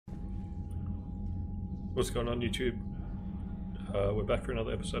What's going on, YouTube? We're back for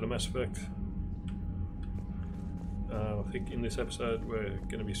another episode of Mass Effect. I think in this episode we're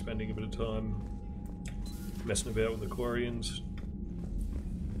going to be spending a bit of time messing about with the Quarians,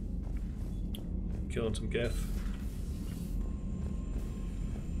 killing some Geth.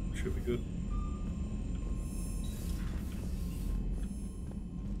 Should be good.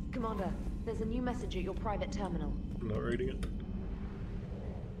 Commander, there's a new message at your private terminal. I'm not reading it.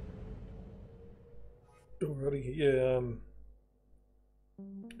 Alrighty, yeah,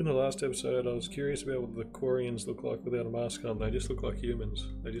 in the last episode I was curious about what the Quarians look like without a mask on. They just look like humans.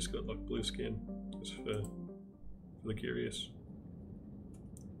 They just got like blue skin. Just for the curious.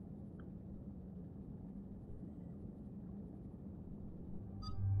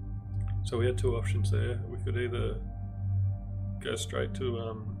 So we had two options there. We could either go straight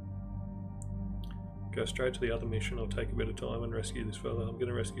to the other mission or take a bit of time and rescue this fella. I'm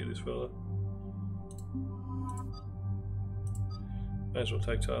gonna rescue this fella. May as well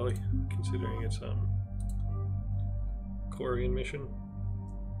take Charlie, considering it's Quarian mission.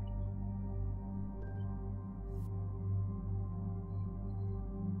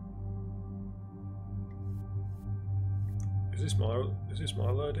 Is this my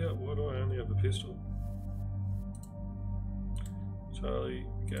loadout? Why do I only have the pistol? Charlie,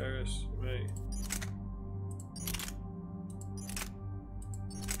 Garrus, me.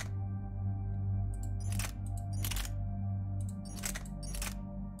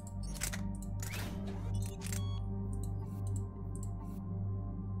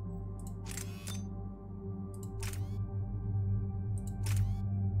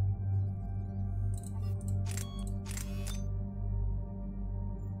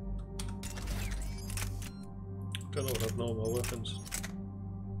 Don't know what I've known my weapons.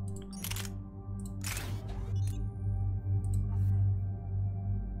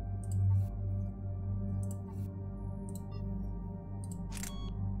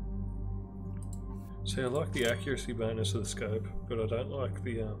 See, I like the accuracy bonus of the scope, but I don't like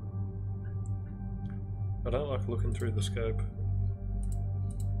looking through the scope.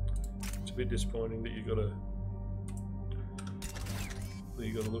 It's a bit disappointing that you gotta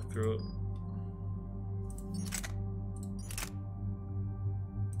look through it.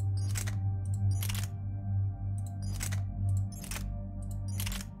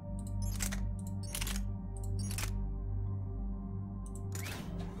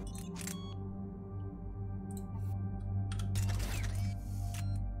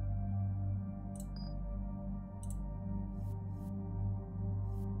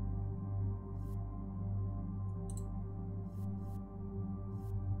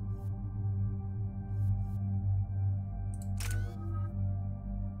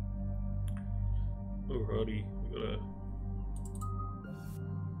 Alrighty, we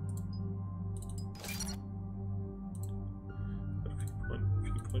got a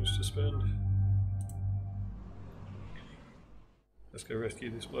few points to spend. Let's go rescue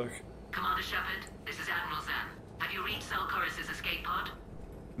this bloke. Commander Shepard, this is Admiral Zen. Have you reached Selchorus' escape pod?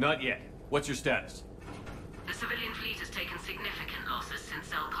 Not yet. What's your status? The civilian fleet has taken significant losses since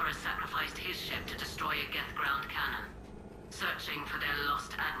Selchorus sacrificed his ship to destroy a Geth ground cannon. Searching for their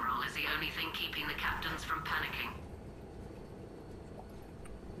lost admiral is the only thing keeping the captains from panicking.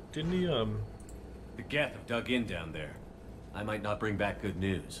 Didn't he, The Geth have dug in down there. I might not bring back good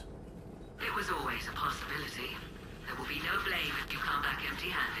news. It was always a possibility. There will be no blame if you come back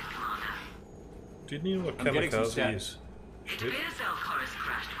empty-handed, Commander. didn't he know what I'm getting some kamikaze is? status. It appears Selchorus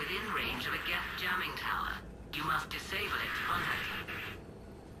crashed within range of a Geth jamming tower. You must disable it to contact him.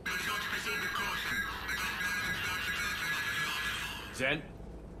 Be sure to proceed with caution. Zen?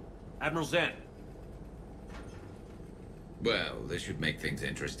 Admiral Zen? Well, this should make things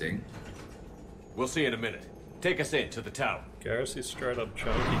interesting. We'll see in a minute. Take us in to the tower. Garrus is straight up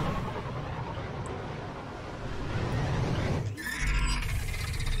chunky.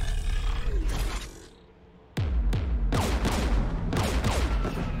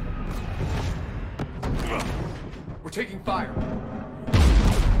 We're taking fire.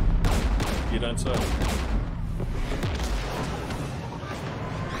 You don't say.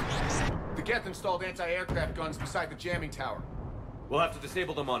 The Geth installed anti-aircraft guns beside the jamming tower. We'll have to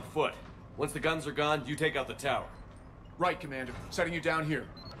disable them on foot. Once the guns are gone, you take out the tower. Right, Commander. Setting you down here.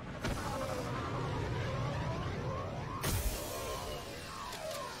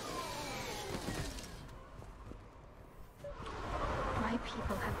 My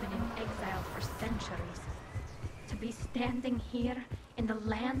people have been in exile for centuries. To be standing here in the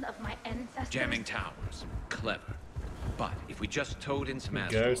land of my ancestors. Jamming towers. Clever. But if we just towed in some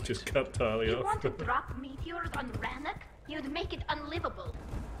Guys asteroids... just cut Tali You off. want to drop meteors on Rannoch? You'd make it unlivable.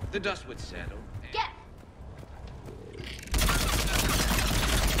 The dust would settle. Get!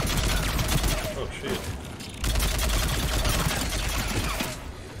 Oh shit.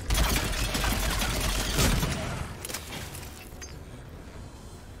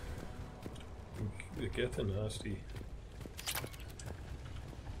 They're getting nasty.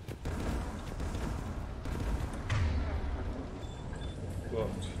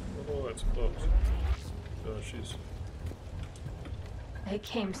 Blocked. Oh, it's blocked. Oh, she's... They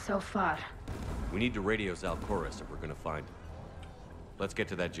came so far. We need to radio Zalcoris if we're gonna find him. Let's get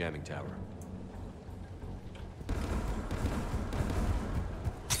to that jamming tower.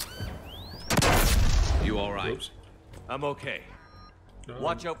 You all right? Oops. I'm okay.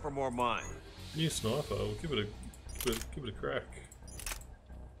 Watch out for more mine. New sniper. We'll give it a crack.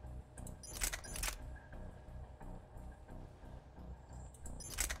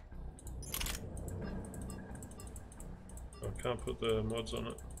 I can't put the mods on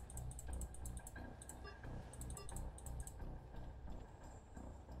it.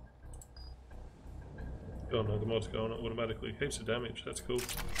 Oh no, the mod's go on it automatically. Heaps of damage, that's cool.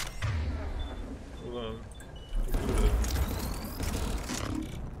 Hold on.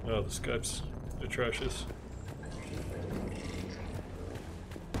 Oh, the scope's atrocious.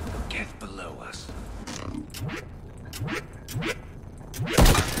 Get below us.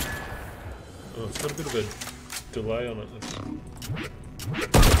 Oh, it's got a bit of a delay on it.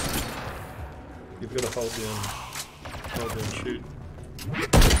 You've got to hold down shoot.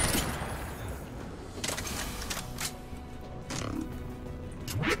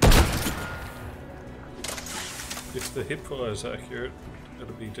 If the hip fire is accurate,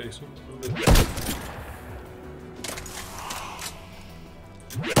 that'll be decent.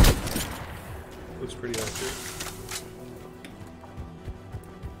 Looks pretty accurate.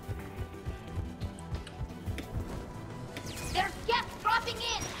 There's gas dropping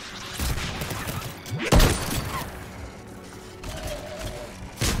in!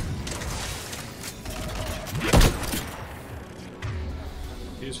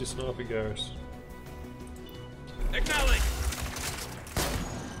 Use your sniper, Garrus. Acknowledge!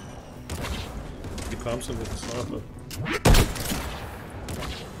 He pumps him with the sniper.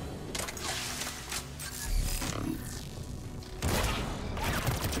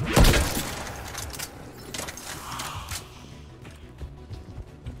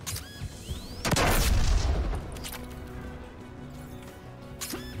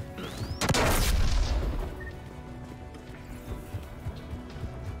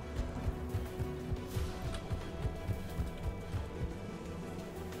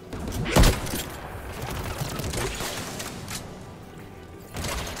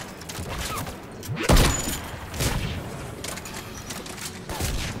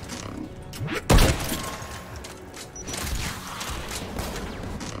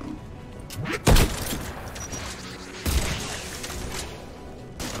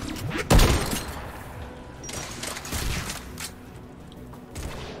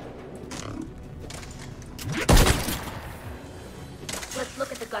 Let's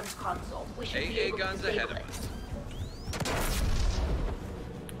look at the guns console. We should be AA able guns to ahead disable of it.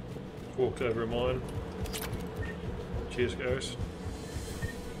 Walked over a mine. Cheers, Garrus.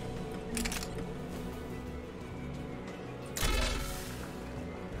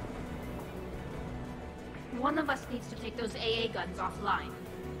 One of us needs to take those AA guns offline.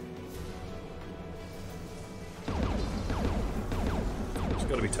 It's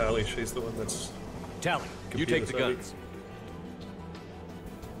got to be Tali. She's the one that's Tally, you computer take the savvy. guns.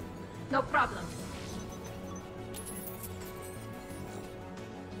 No problem.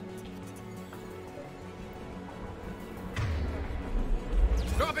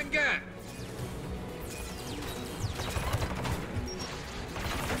 Dropping gas!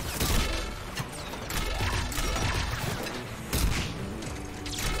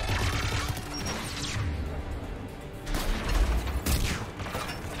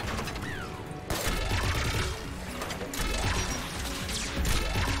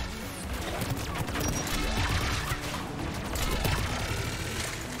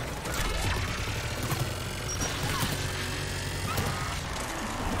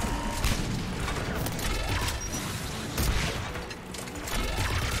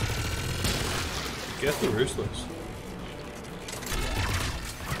 Get the ruthless.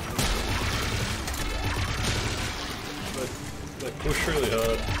 They push really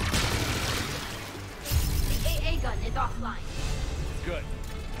hard. The AA gun is offline. Good.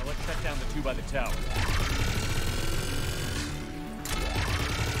 Now let's set down the two by the tower.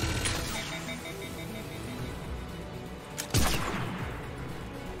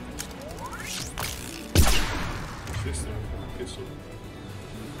 System pistol.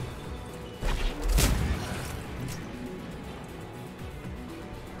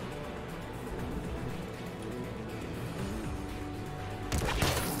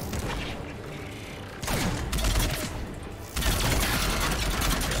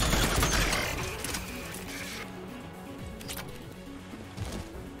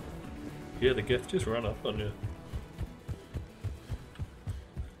 Yeah, the Geth just run up on you.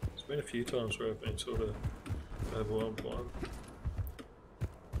 There's been a few times where I've been sort of overwhelmed by them.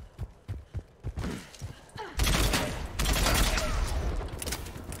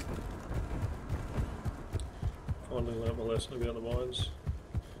 Finally learnt my lesson about the mines.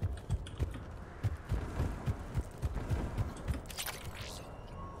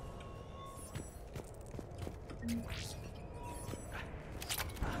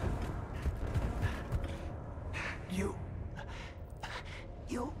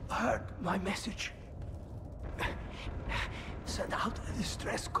 You heard my message. Send out a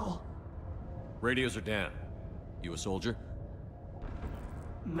distress call. Radios are down. You a soldier?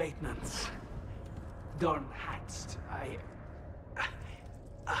 Maintenance. Dorn hatched. I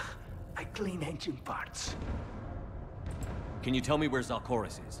clean engine parts. Can you tell me where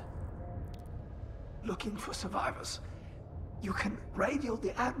Zalcoris is? Looking for survivors. You can radio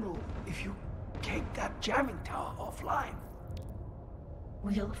the Admiral if you take that jamming tower offline.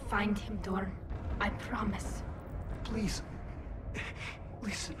 We'll find him, Dorn. I promise. Please,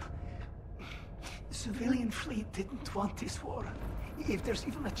 listen. The civilian fleet didn't want this war. If there's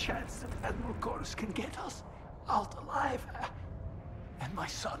even a chance that Admiral Chorus can get us out alive, and my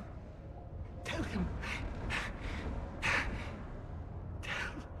son, tell him,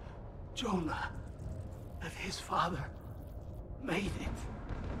 tell Jonah that his father made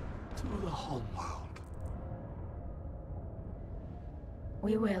it to the home world.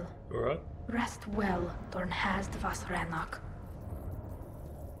 We will. Alright. Rest well, Dorn Hazd Vas Rannoch.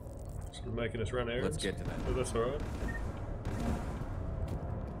 Sort of making us run errands. Let's get to that. But that's alright.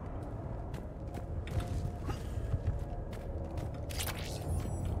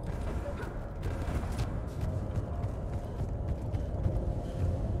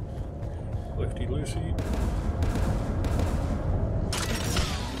 Lefty Lucy.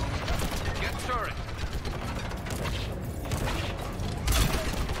 Get turret.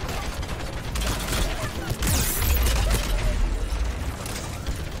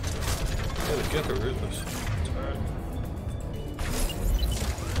 Yeah, the Geth are ruthless. It's alright.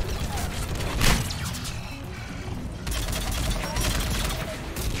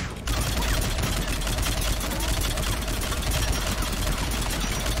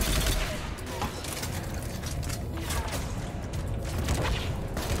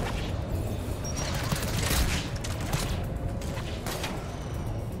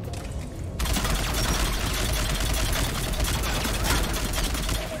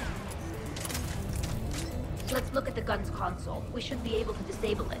 Let's look at the gun's console. We should be able to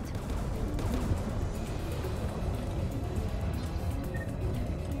disable it.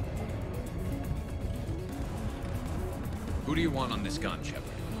 Who do you want on this gun, Shepard?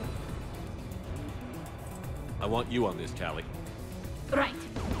 I want you on this, Tally. Right.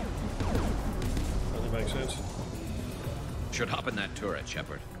 That makes sense. Should hop in that turret,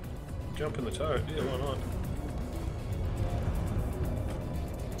 Shepard. Jump in the turret, yeah, why not?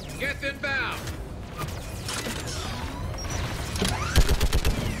 Get inbound!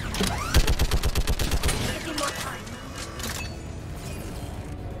 Taking more time.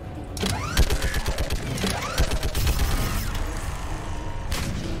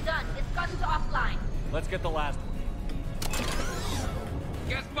 Done. This gun's offline. Let's get the last one.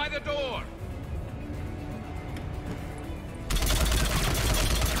 Get by the door!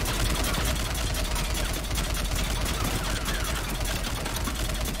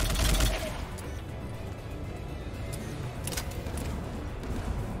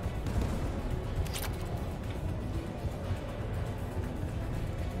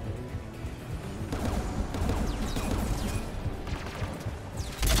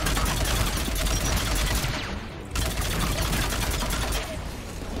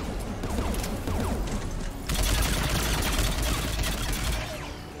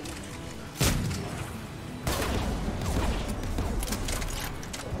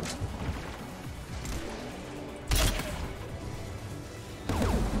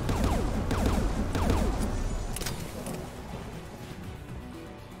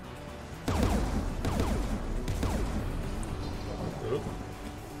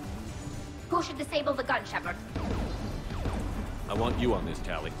 Who should disable the gun, Shepard? I want you on this,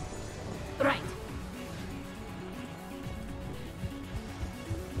 Tally. Right.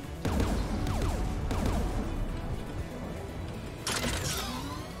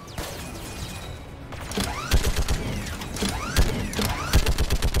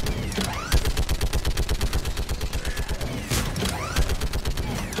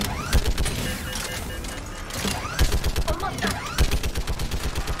 Almost done.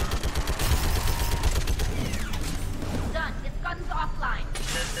 Done. This gun's offline.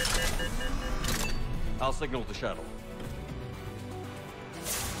 signal the shuttle.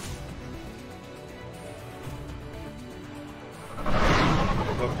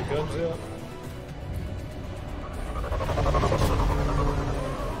 Pop the guns out.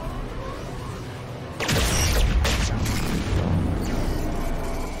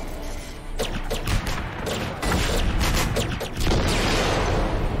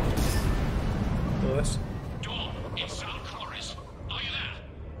 Nice. Dawn, it's Sal Corris. Are you there?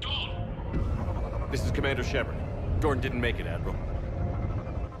 Dawn! This is Commander Shepard. Dorn didn't make it, Admiral.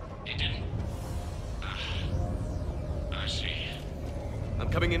 He didn't. I see. I'm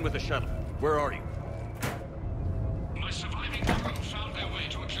coming in with the shuttle. Where are you? My surviving crew found their way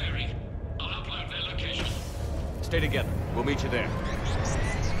to a clearing. I'll upload their location. Stay together. We'll meet you there.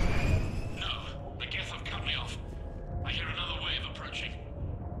 No, the Geth have cut me off. I hear another wave approaching.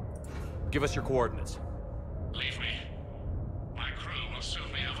 Give us your coordinates. Leave me. My crew will soon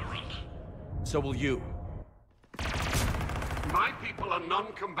be overrun. So will you. My people are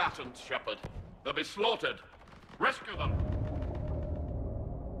non-combatants, Shepard. They'll be slaughtered. Rescue them.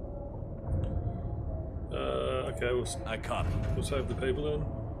 Okay, I copy. we'll save the people then.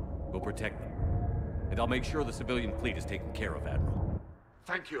 We'll protect them. And I'll make sure the civilian fleet is taken care of, Admiral.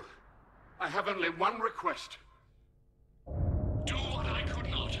 Thank you. I have only one request. Do what I could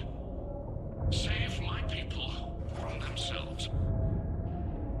not. Save my people from themselves.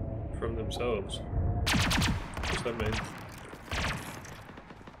 From themselves. What's that mean?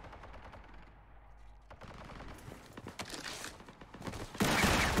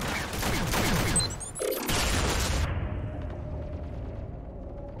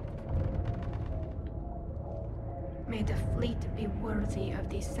 May the fleet be worthy of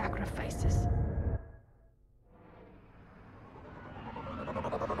these sacrifices.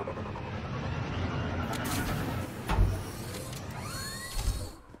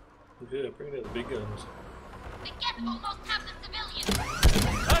 Yeah, bring out the big guns. The Geth almost have the civilians!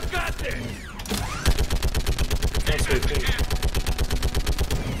 I've got this! Can't say a thing.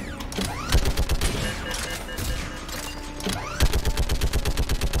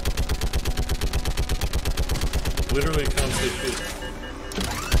 Literally can't say shit.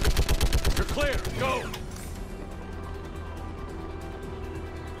 You're clear. Go!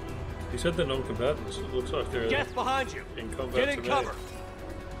 He said they're non-combatants. It looks like they're Geth behind you! in combat. Get in to me. cover!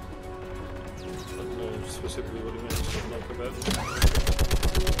 I don't know specifically what he means by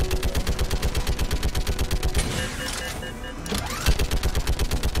non-combatants.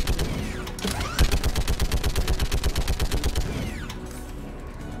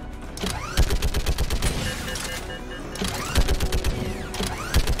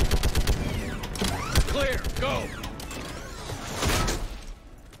 Clear. Go!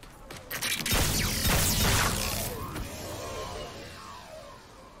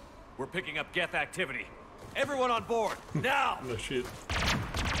 We're picking up Geth activity. Everyone on board, now! No shit.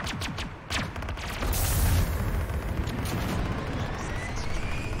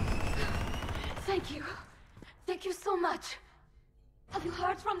 Thank you. Thank you so much. Have you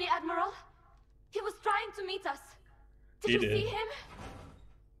heard from the Admiral? He was trying to meet us. Did He you did. see him?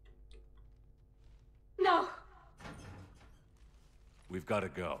 No. We've got to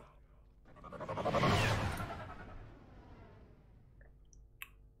go.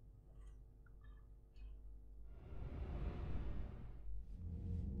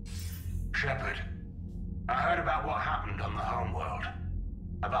 Shepard, I heard about what happened on the homeworld.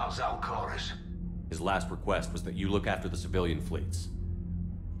 About Zalcoris. His last request was that you look after the civilian fleets.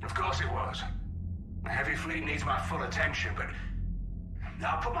 Of course it was. The heavy fleet needs my full attention, but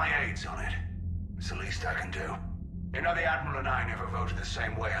I'll put my aides on it. It's the least I can do. You know, the Admiral and I never voted the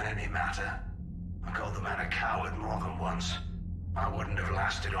same way on any matter. I called the man a coward more than once. I wouldn't have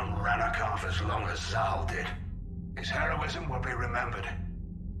lasted on Ranakov as long as Zal did. His heroism will be remembered.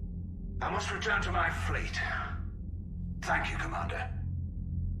 I must return to my fleet. Thank you, Commander.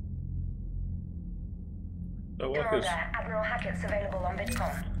 Oh, what is... Admiral Hackett's available on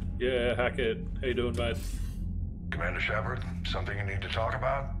VidCon. Yeah, Hackett. How you doing, mate? Commander Shepard, something you need to talk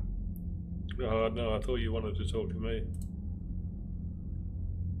about? Oh, no, I thought you wanted to talk to me.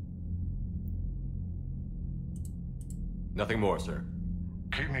 Nothing more, sir.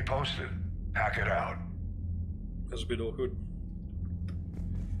 Keep me posted. Hack it out. That's a bit awkward.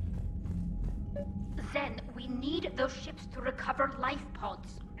 Zen, we need those ships to recover life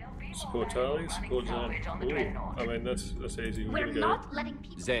pods. Support Tali, support Zen. Ooh, I mean, that's easy. We're not letting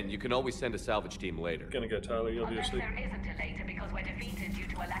people... Zen, you can always send a salvage team later. Gonna go Tali, obviously. There isn't a later because we're defeated due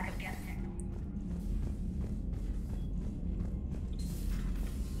to a lack of guest.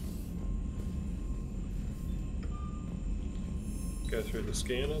 Go through the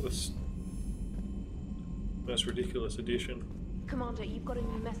scanner. Most ridiculous addition. Commander, you've got a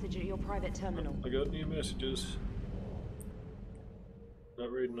new message at your private terminal. I got new messages. Not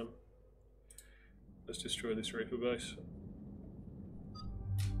reading them. Let's destroy this Reaper base.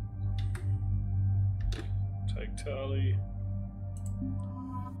 Take Tali.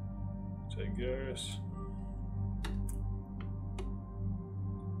 Take Garrus.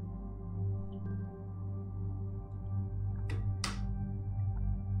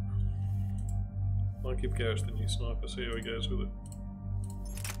 I'll give Garrus the new sniper, see how he goes with it.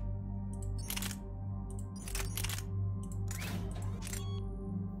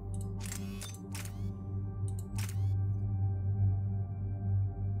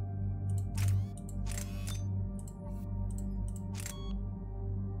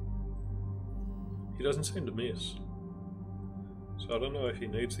 He doesn't seem to miss, so I don't know if he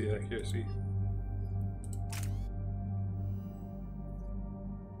needs the accuracy.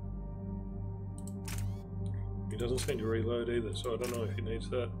 He doesn't seem to reload either, so I don't know if he needs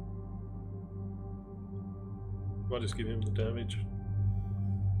that. Might just give him the damage.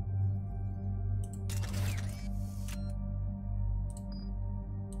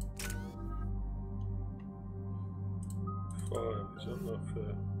 Five, is that not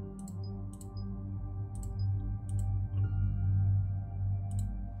fair?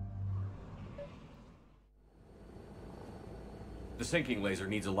 The sinking laser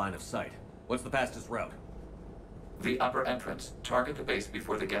needs a line of sight. What's the fastest route? The upper entrance. Target the base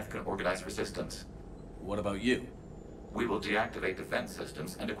before the Geth can organize resistance. What about you? We will deactivate defense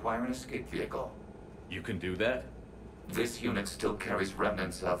systems and acquire an escape vehicle. You can do that? This unit still carries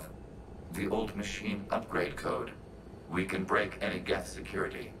remnants of the old machine upgrade code. We can break any Geth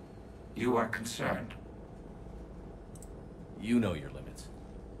security. You are concerned. You know your limits.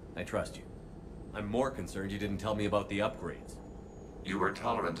 I trust you. I'm more concerned you didn't tell me about the upgrades. You were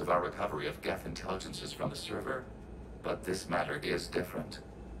tolerant of our recovery of Geth intelligences from the server, but this matter is different.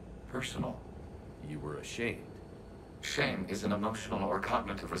 Personal. You were ashamed. Shame is an emotional or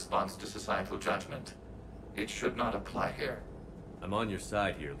cognitive response to societal judgment. It should not apply here. I'm on your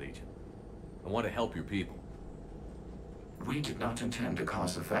side here, Legion. I want to help your people. We did not intend to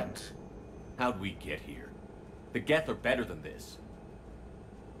cause offense. How'd we get here? The Geth are better than this.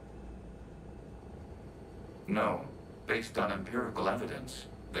 No. Based on empirical evidence,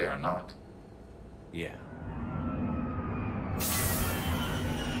 they are not. Yeah.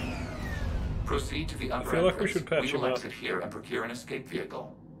 Proceed to the upper I feel like we entrance. should patch We will him up. exit here and procure an escape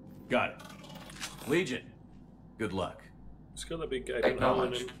vehicle. Got it. Legion, good luck. It's got that big gaping hole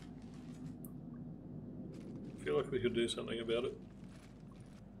in him. Acknowledged. I feel like we could do something about it.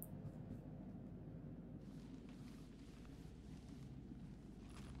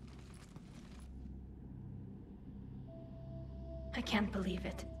 I can't believe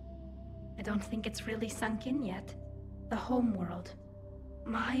it. I don't think it's really sunk in yet. The home world.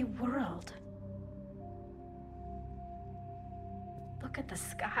 My world. Look at the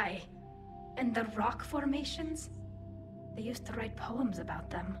sky. And the rock formations. They used to write poems about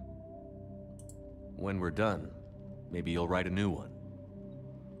them. When we're done, maybe you'll write a new one.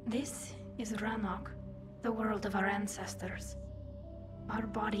 This is Ranok, the world of our ancestors. Our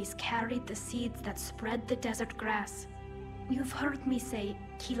bodies carried the seeds that spread the desert grass. You've heard me say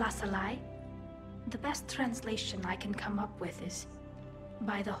Kilasalai? The best translation I can come up with is,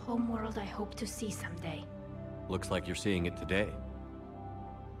 by the homeworld I hope to see someday. Looks like you're seeing it today.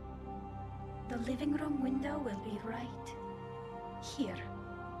 The living room window will be right here.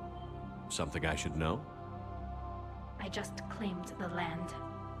 Something I should know? I just claimed the land.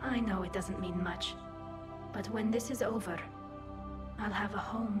 I know it doesn't mean much, but when this is over, I'll have a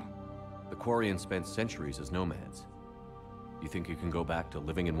home. The Quarians spent centuries as nomads. You think you can go back to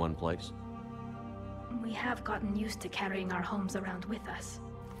living in one place? We have gotten used to carrying our homes around with us.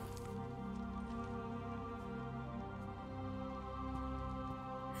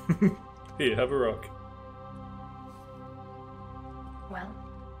 Here, have a rock. Well,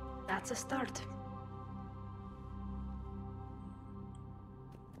 that's a start.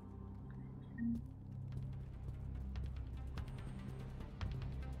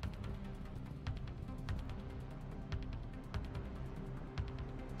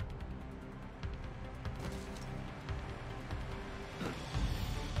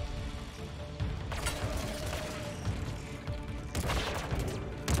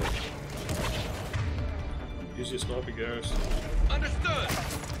 Use your sniper, Garrus. Understood!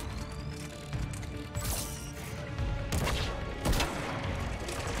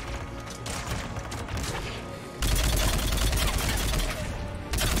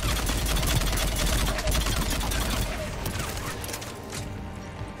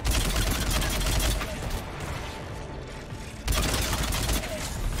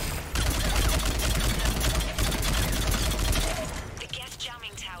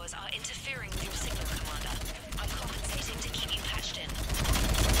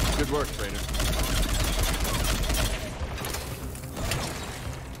 work, Trainer.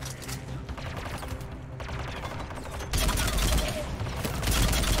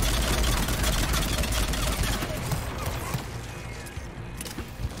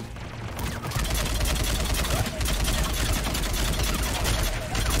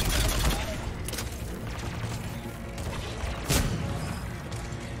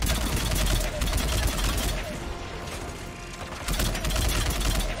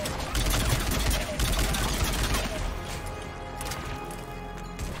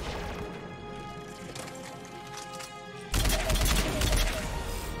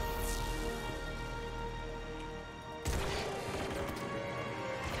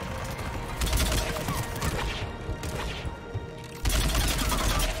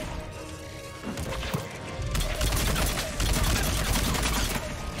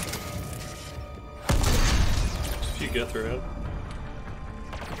 Get through it.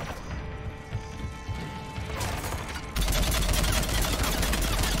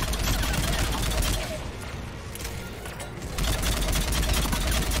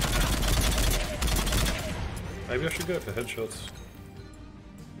 Maybe I should go for headshots.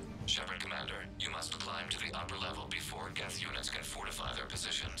 Shepard Commander, you must climb to the upper level before Geth units can fortify their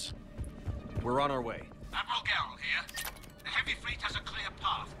positions. We're on our way. Admiral Garrel here. The heavy fleet has a clear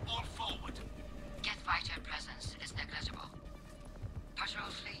path. All forward. Geth fighter presence is negligible. Patrol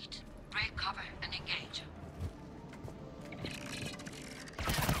fleet, break cover and engage.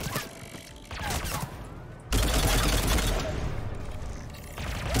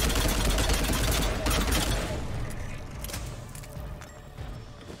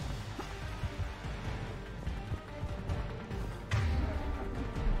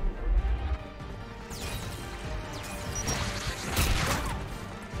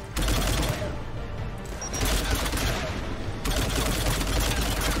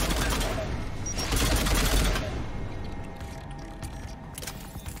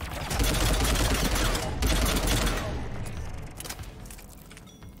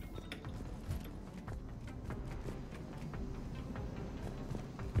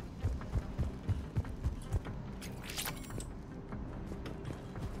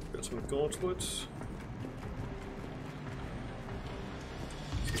 Some gauntlets.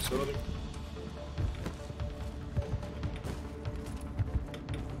 Some sorting.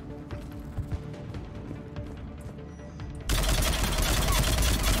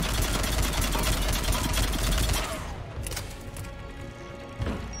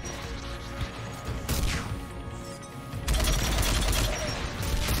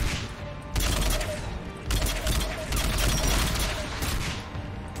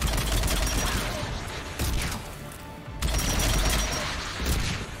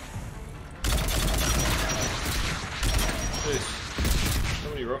 So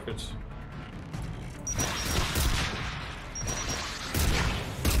many rockets.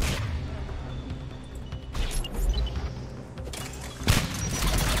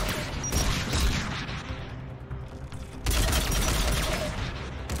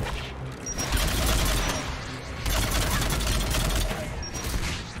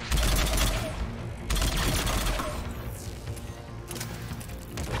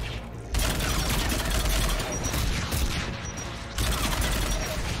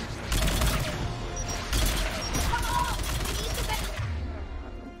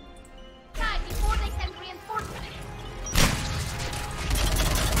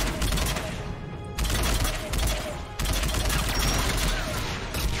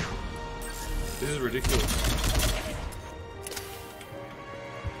 This is ridiculous.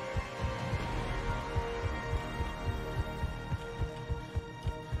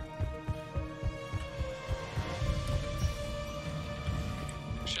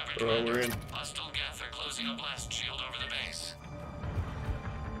 Shepard, We're in. hostile Geth are closing a blast shield over the base.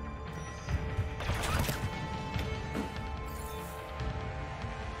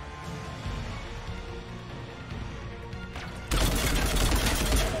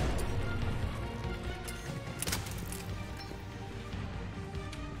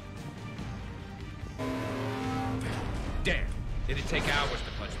 Damn! It'd take hours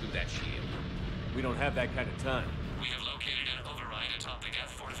to punch through that shield. We don't have that kind of time. We have located an override atop the Geth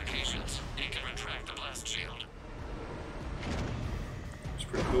fortifications. It can retract the blast shield. It's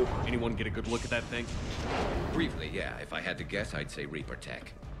pretty cool. Anyone get a good look at that thing? Briefly, yeah. If I had to guess, I'd say Reaper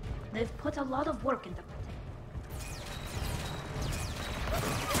Tech. They've put a lot of work into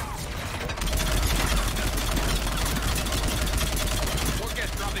More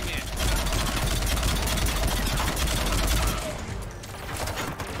Geth dropping in.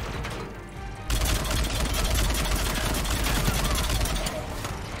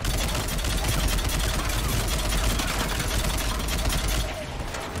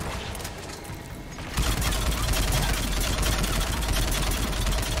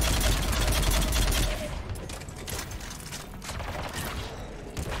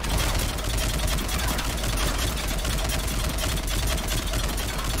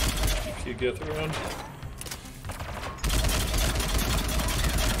 Geth around.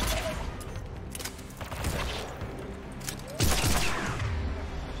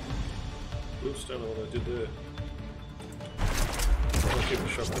 Oops, don't know what I did there. I'll keep the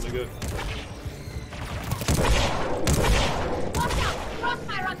shotgun to go. Watch out!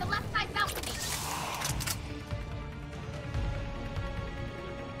 Crossfire on the left side balcony!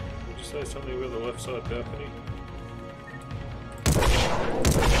 Did you say something about the left side balcony?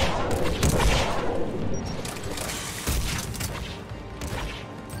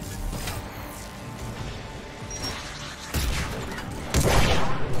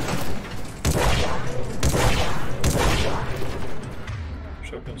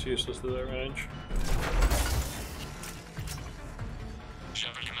 Shotgun's useless to that range.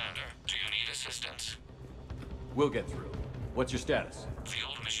 Shepard Commander, do you need assistance? We'll get through. What's your status? The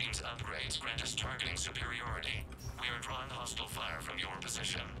old machine's upgrades grant us targeting superiority. We are drawing hostile fire from your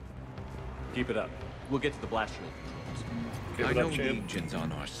position. Keep it up. We'll get to the blast shield controls. I know Legion's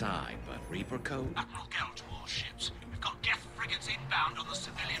on our side, but Reaper Code? Admiral Gell to all ships. We've got Geth frigates inbound on the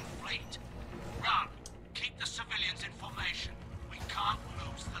civilian fleet. Run. Keep the civilians in formation. We can't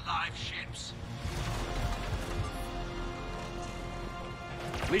lose the live ships.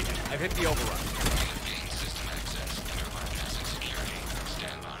 Legion, I've hit the overrun. Gain system access and are bypassing security.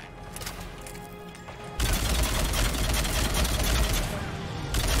 Stand by.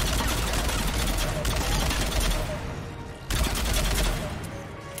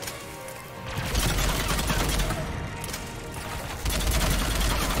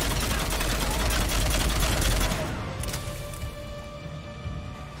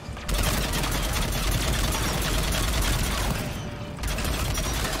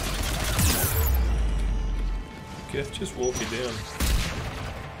 Geth, just walk it down.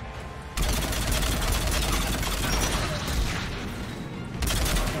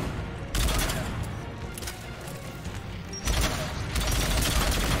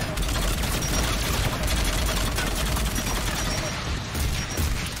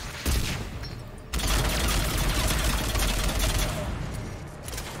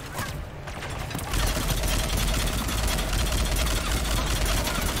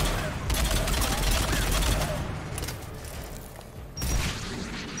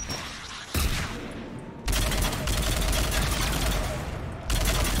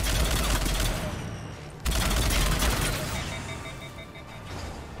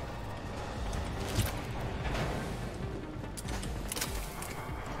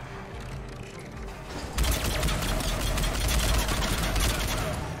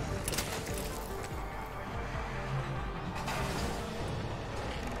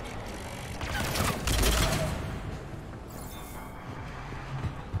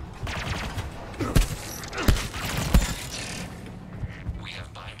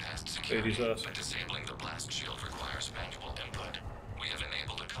 But disabling the blast shield requires manual input. We have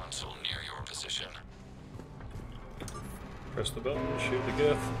enabled a console near your position. Press the button, shoot the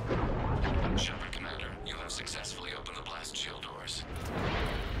Geth. Shepard Commander, you have successfully opened the blast shield doors.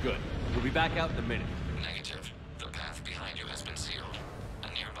 Good. We'll be back out in a minute. Negative. The path behind you has been sealed.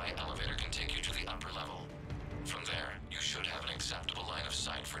 A nearby elevator can take you to the upper level. From there, you should have an acceptable line of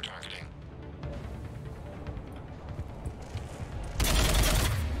sight for targeting.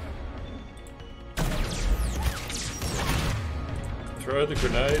 Throw the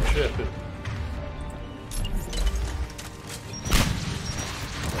grenade, Shepard.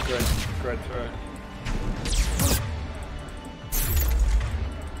 Great throw.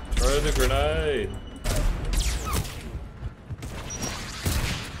 Throw the grenade.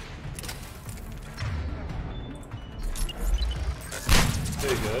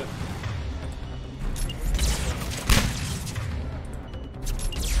 There you go.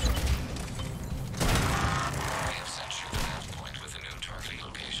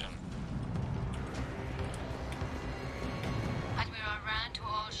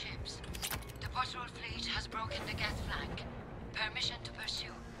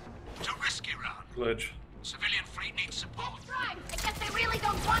 Glitch. Civilian fleet needs support. Right. I guess they really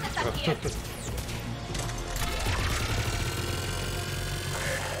don't want us up here.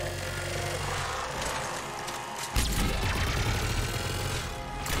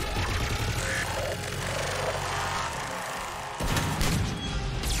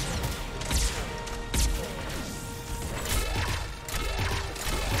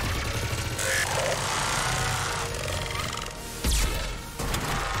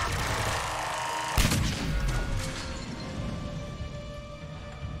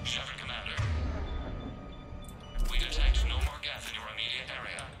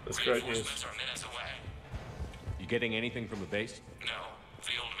 Great news. You getting anything from the base? No.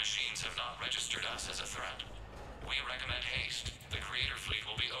 The old machines have not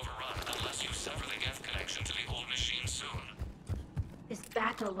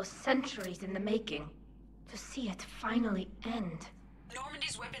battle was centuries in the making. To see it finally end.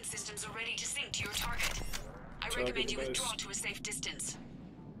 Normandy's weapon systems are ready to sync to your target. I recommend you withdraw to a safe distance.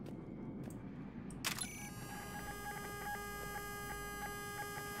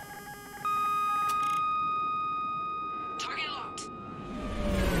 Target locked.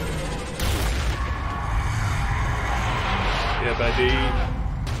 Yeah, baby.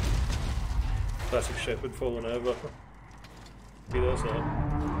 Classic Shepherd falling over. He does that.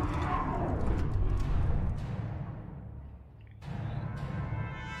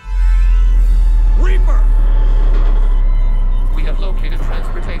 Reaper! We have located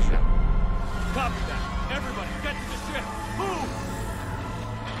transportation. Copy that. Everybody, get to the ship. Move!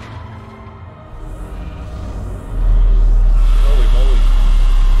 Holy moly.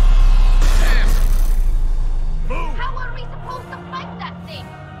 Move! How are we supposed to fight that thing?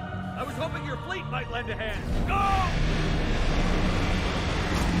 I was hoping your fleet might lend a hand. Go!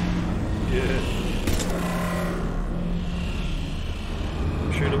 Yeah.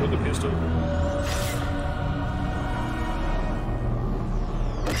 Shoot him with the pistol.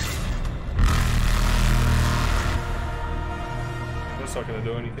 That's not going to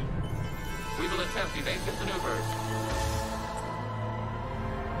do anything. We will attempt evasive maneuvers.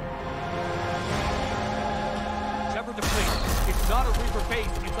 Shepard to fleet. It's not a Reaper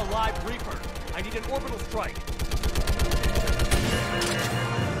base, it's a live Reaper. I need an orbital strike.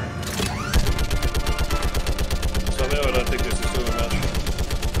 Somehow I don't think this is doing much.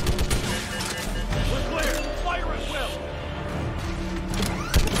 We're clear. Fire at will.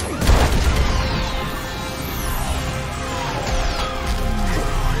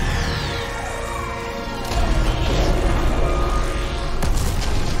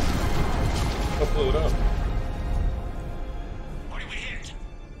 I'll blow it up. What do we hit?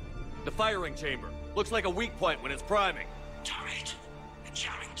 The firing chamber. Looks like a weak point when it's priming. Turret. The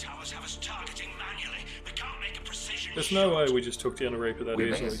jamming towers have us targeting manually. We can't make a precision There's no way we just took down a Reaper that We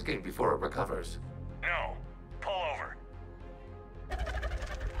may easily. escape before it recovers. No. Pull over.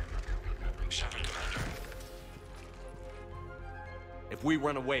 Shepard, Commander. If we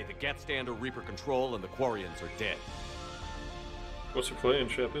run away, the Geth stand under Reaper control and the Quarians are dead. What's your plan,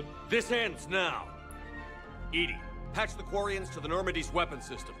 Shepard? This ends now. Edie, patch the Quarians to the Normandy's weapon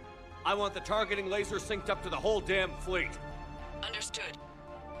system. I want the targeting laser synced up to the whole damn fleet. Understood.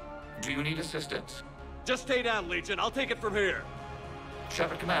 Do you need assistance? Just stay down, Legion. I'll take it from here.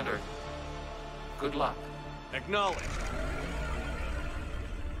 Shepard, Commander. Good luck. Acknowledged.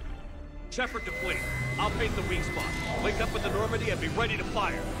 Shepard to fleet. I'll paint the weak spot. Link up with the Normandy and be ready to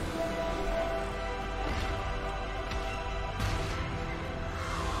fire.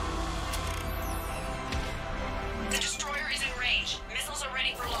 The destroyer is in range. Missiles are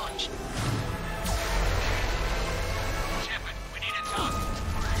ready for launch. Shepard, we need a target.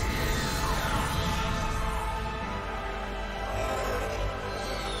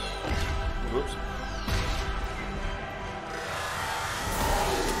 Whoops.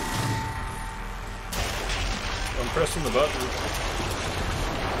 I'm pressing the button.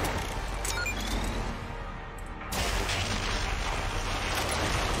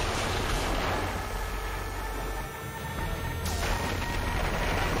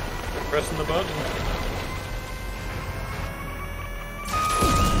 I'm pressing the button.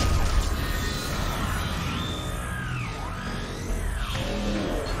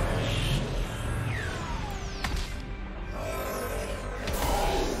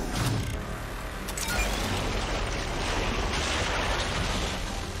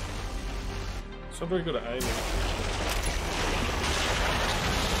 So very good at aiming.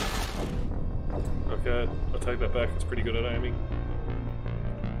 Okay, I'll take that back. It's pretty good at aiming.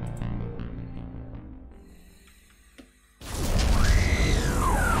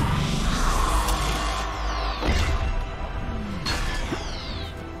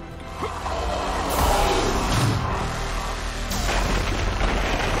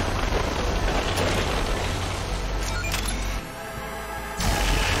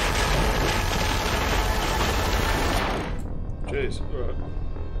 Jeez, alright.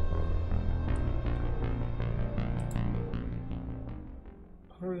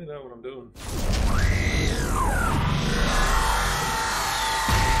 I don't really know what I'm doing.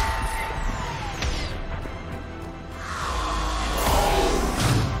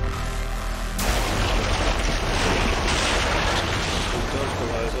 Dodge the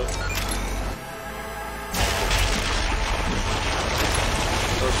laser.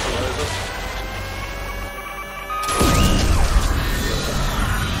 Dodge the laser.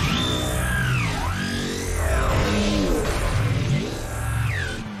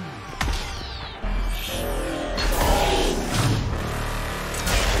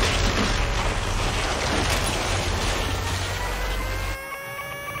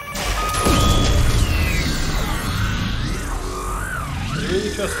 really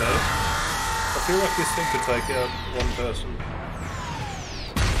trust me? I feel like this thing could take out one person.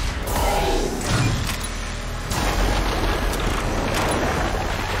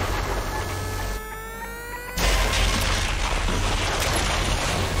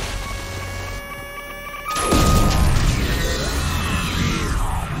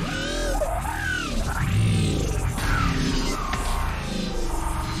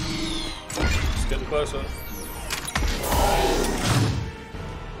 It's getting closer.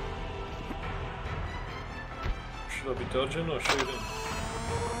 Should I be dodging or shooting?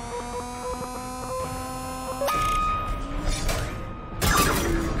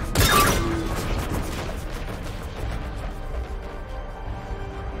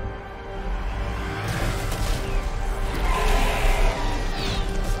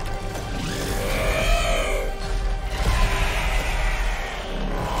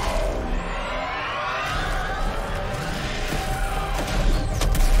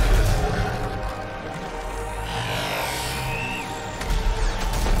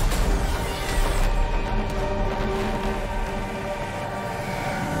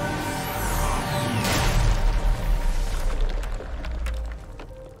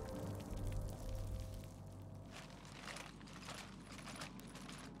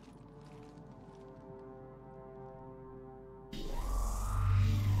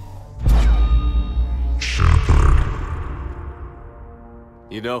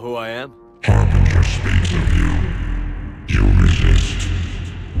 You know who I am? Harbinger speaks of you. You resist,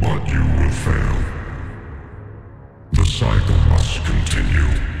 but you will fail. The cycle must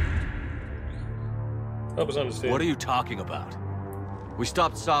continue. Help us understand. What are you talking about? We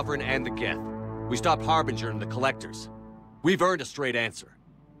stopped Sovereign and the Geth. We stopped Harbinger and the Collectors. We've earned a straight answer.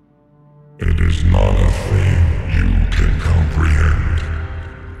 It is not a thing you can comprehend.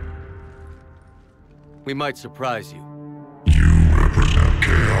 We might surprise you. You represent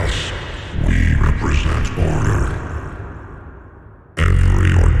chaos. We represent order.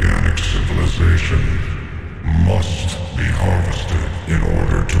 Every organic civilization must be harvested in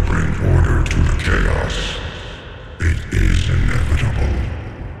order to bring order to the chaos. It is inevitable.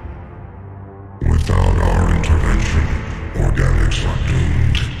 Without our intervention, organics are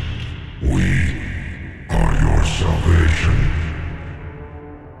doomed. We are your salvation.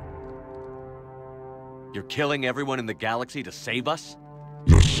 You're killing everyone in the galaxy to save us?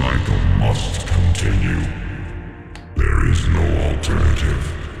 The cycle must continue. There is no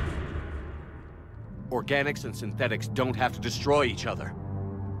alternative. Organics and synthetics don't have to destroy each other.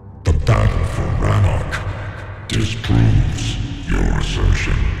 The battle for Rannoch disproves your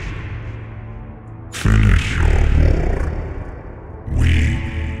assertion. Finish your war. We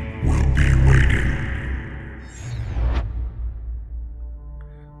will be waiting.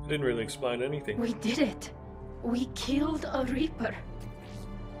 Didn't really explain anything. We did it. We killed a Reaper.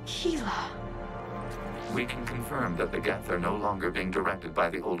 Keela. We can confirm that the Geth are no longer being directed by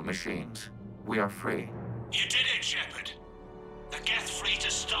the old machines. We are free. You did it, Shepard. The Geth fleet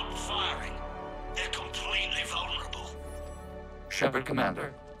has stopped firing. They're completely vulnerable. Shepard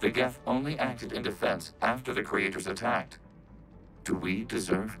Commander, the Geth only acted in defense after the Creators attacked. Do we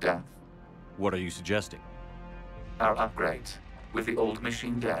deserve death? What are you suggesting? Our upgrades. With the old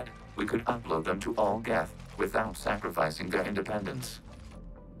machine dead, we could upload them to all Geth without sacrificing their independence.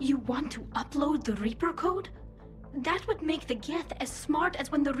 You want to upload the Reaper code? That would make the Geth as smart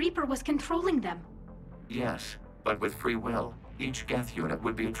as when the Reaper was controlling them. Yes, but with free will, each Geth unit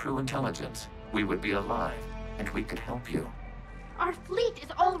would be a true intelligence. We would be alive, and we could help you. Our fleet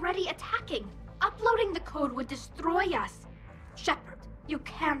is already attacking. Uploading the code would destroy us. Shepard, you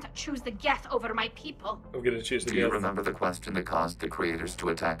can't choose the Geth over my people. I'm gonna choose the Do Geth. you remember the question that caused the Creators to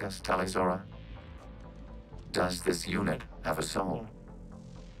attack us, Talizora? Does this unit have a soul?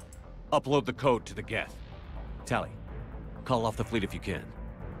 Upload the code to the Geth. Tally, call off the fleet if you can.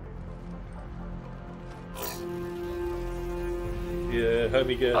 Yeah,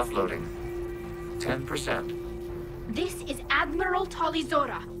 homie Geth. Uploading. 10%. This is Admiral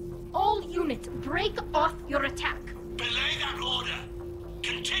Talizora. All units, break off your attack. Belay that order.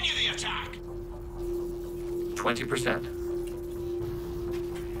 Continue the attack. 20%.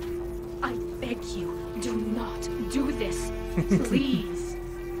 I beg you, do not do this. Please.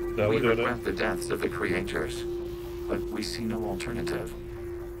 No, we we're doing regret it. the deaths of the Creators, but we see no alternative.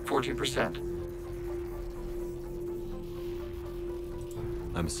 40%.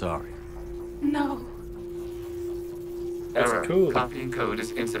 I'm sorry. No. Error. Cool. Copying code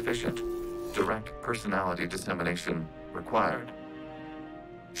is insufficient. Direct personality dissemination required.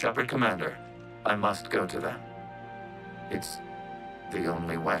 Shepard Commander, I must go to them. It's the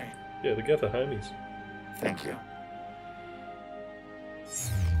only way. Yeah, the Geth are homies. Thank you.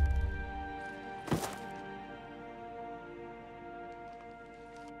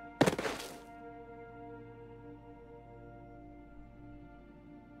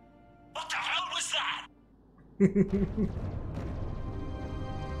 What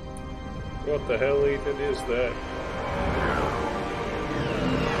the hell even is that?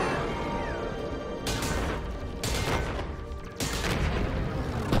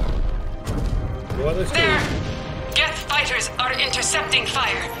 Why are they still... There! Geth fighters are intercepting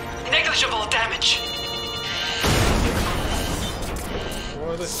fire. Negligible damage. Why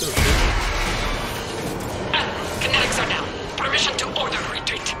are they still shooting? Kinetics are down. Permission to order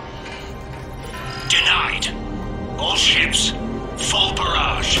retreat. Denied. All ships, full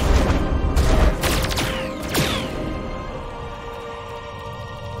barrage.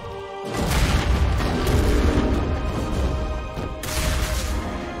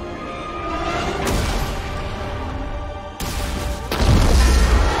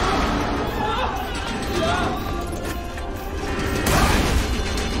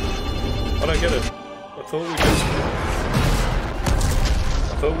 I don't get it. I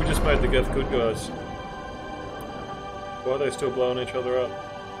thought we just made the Geth good guys. Why are they still blowing each other up?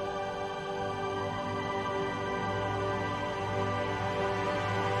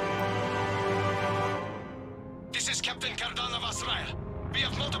 This is Captain Cardan of Azrael. We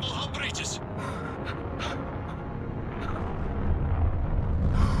have multiple hull breaches.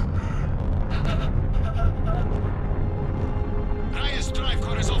 Raya's drive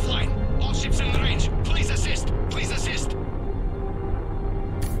core is offline. All ships in range. Please assist. Please assist.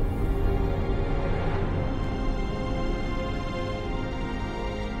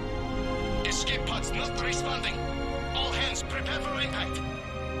 Escape pods not responding. All hands prepare for impact.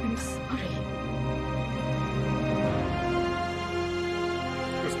 I'm sorry.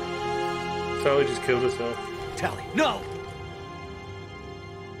 Tally just killed herself. Tally, no!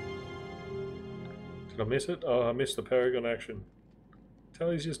 Did I miss it? Oh, I missed the Paragon action.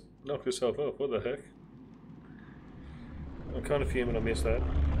 Tally's just knocked herself off. What the heck? I'm kind of fuming I missed that.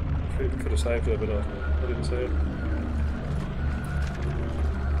 I could have saved her, but I didn't see it.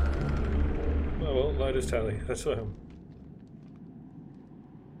 Oh well, latest Tally. That's I'm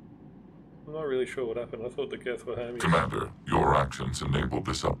not really sure what happened. I thought the Geth were homie. Commander, your actions enabled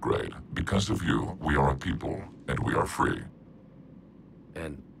this upgrade. Because of you, we are a people, and we are free.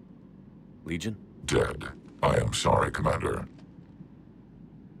 And... Legion? Dead. I am sorry, Commander.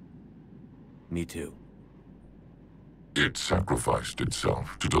 Me too. It sacrificed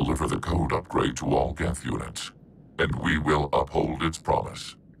itself to deliver the code upgrade to all Geth units. And we will uphold its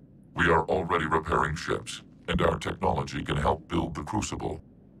promise. We are already repairing ships, and our technology can help build the Crucible.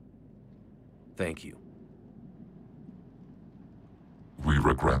 Thank you. We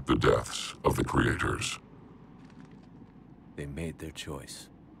regret the deaths of the creators. They made their choice.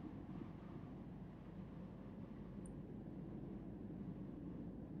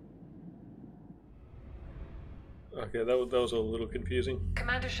 Okay, that was a little confusing.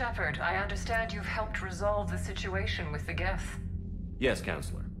 Commander Shepard, I understand you've helped resolve the situation with the Geth. Yes,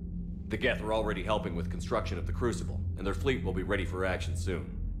 Counselor. The Geth are already helping with construction of the Crucible, and their fleet will be ready for action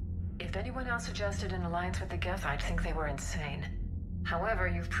soon. If anyone else suggested an alliance with the Geth, I'd think they were insane. However,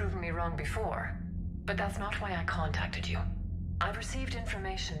 you've proven me wrong before. But that's not why I contacted you. I've received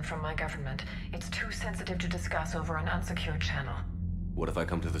information from my government. It's too sensitive to discuss over an unsecured channel. What if I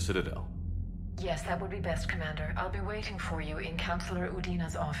come to the Citadel? Yes, that would be best, Commander. I'll be waiting for you in Counselor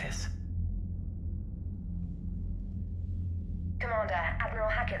Udina's office. Commander, Admiral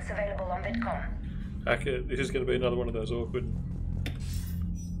Hackett's available on VidCon. Hackett, this is going to be another one of those awkward...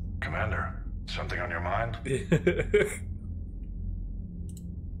 Commander, something on your mind?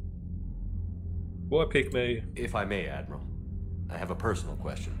 Why pick me? If I may, Admiral. I have a personal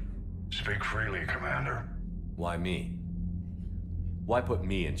question. Speak freely, Commander. Why me? Why put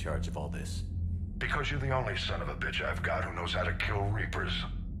me in charge of all this? Because you're the only son of a bitch I've got who knows how to kill Reapers.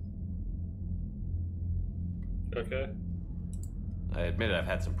 Okay. I admit I've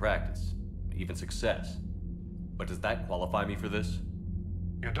had some practice, even success. But does that qualify me for this?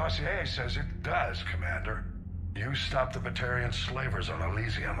 Your dossier says it does, Commander. You stopped the Batarian slavers on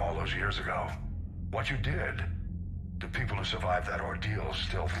Elysium all those years ago. What you did, the people who survived that ordeal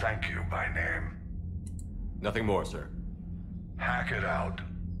still thank you by name. Nothing more, sir. Hack it out.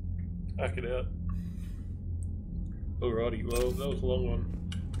 Hack it out. Alrighty, well, that was a long one.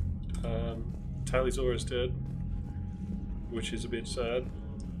 Talizor is dead, which is a bit sad,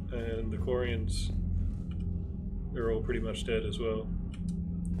 and the Quarians are all pretty much dead as well.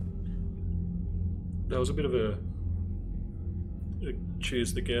 That was a bit of a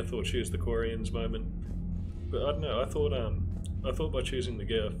choose the Geth or choose the Quarians moment, but I don't know. I thought by choosing the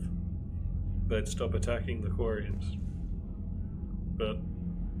Geth, they'd stop attacking the Quarians, but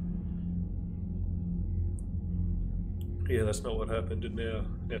yeah, that's not what happened. And now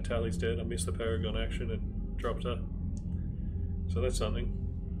Tally's dead. I missed the Paragon action, and dropped her. So that's something.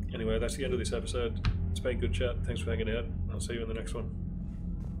 Anyway, that's the end of this episode. It's been good chat. Thanks for hanging out. I'll see you in the next one.